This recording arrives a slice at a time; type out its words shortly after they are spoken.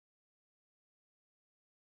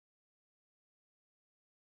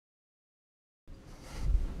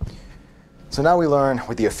So now we learn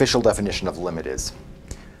what the official definition of limit is.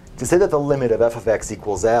 To say that the limit of f of x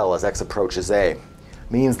equals L as x approaches a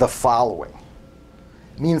means the following.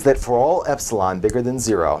 It means that for all epsilon bigger than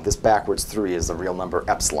 0, this backwards 3 is the real number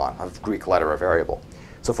epsilon, a Greek letter, a variable.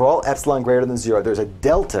 So for all epsilon greater than 0, there's a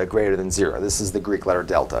delta greater than 0. This is the Greek letter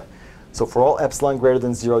delta. So for all epsilon greater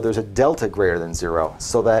than 0, there's a delta greater than 0,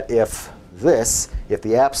 so that if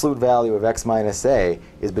the absolute value of x minus a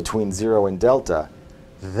is between 0 and delta,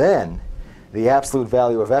 then the absolute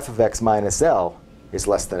value of f of x minus L is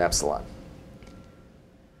less than epsilon.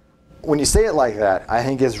 When you say it like that, I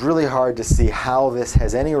think it's really hard to see how this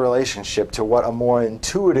has any relationship to what a more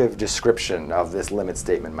intuitive description of this limit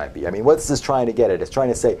statement might be. I mean, what's this trying to get at? It's trying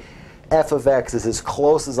to say f of x is as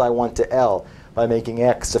close as I want to L by making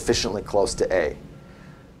x sufficiently close to a.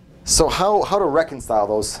 So how to reconcile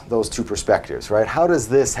those two perspectives, right? How does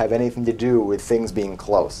this have anything to do with things being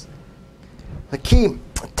close? The key,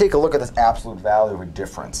 take a look at this absolute value of a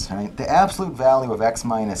difference. Right? The absolute value of x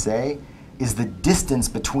minus a is the distance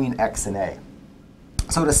between x and a.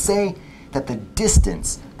 So to say that the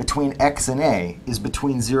distance between x and a is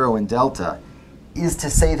between 0 and delta is to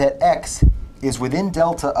say that x is within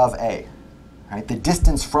delta of a. Right? The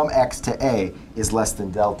distance from x to a is less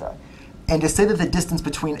than delta. And to say that the distance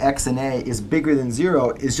between x and a is bigger than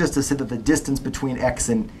 0 is just to say that the distance between x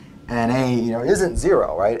and a isn't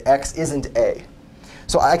 0, right? X isn't a.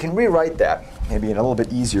 So I can rewrite that maybe in a little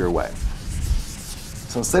bit easier way.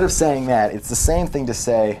 So instead of saying that, it's the same thing to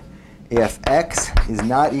say if x is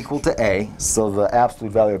not equal to a, so the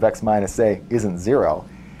absolute value of x minus a isn't 0,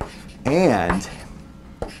 and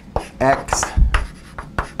x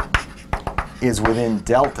is within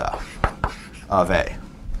delta of a.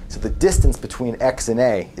 So the distance between x and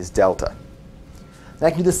a is delta. And I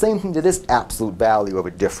can do the same thing to this absolute value of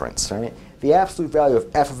a difference. Right? The absolute value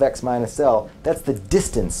of f of x minus L, that's the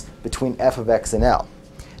distance between f of x and L.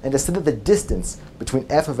 And to say that the distance between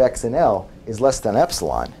f of x and L is less than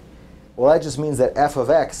epsilon, well, that just means that f of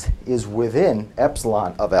x is within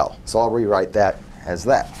epsilon of L. So I'll rewrite that as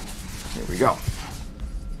that. Here we go.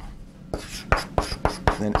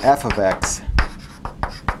 Then f of x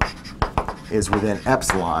is within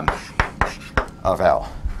epsilon of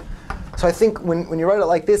L. So I think when you write it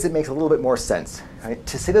like this, it makes a little bit more sense. Right?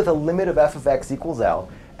 To say that the limit of f of x equals L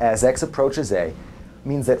as x approaches a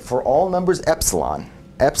means that for all numbers epsilon,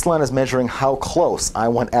 epsilon is measuring how close I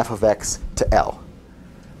want f of x to L.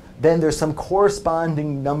 Then there's some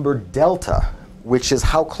corresponding number delta, which is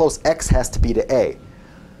how close x has to be to a.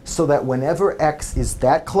 So that whenever x is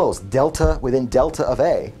that close, delta within delta of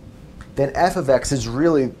a, then f of x is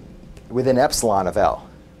really within epsilon of L.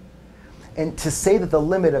 And to say that the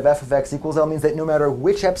limit of f of x equals L means that no matter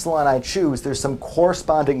which epsilon I choose, there's some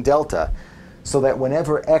corresponding delta, so that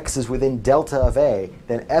whenever x is within delta of a,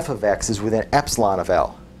 then f of x is within epsilon of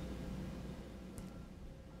L.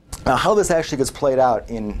 Now, how this actually gets played out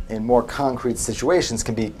in more concrete situations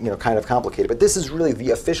can be kind of complicated, but this is really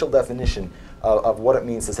the official definition of what it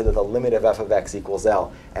means to say that the limit of f of x equals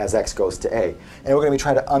L as x goes to a. And we're going to be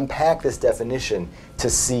trying to unpack this definition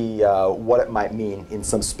to see what it might mean in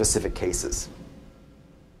some specific cases.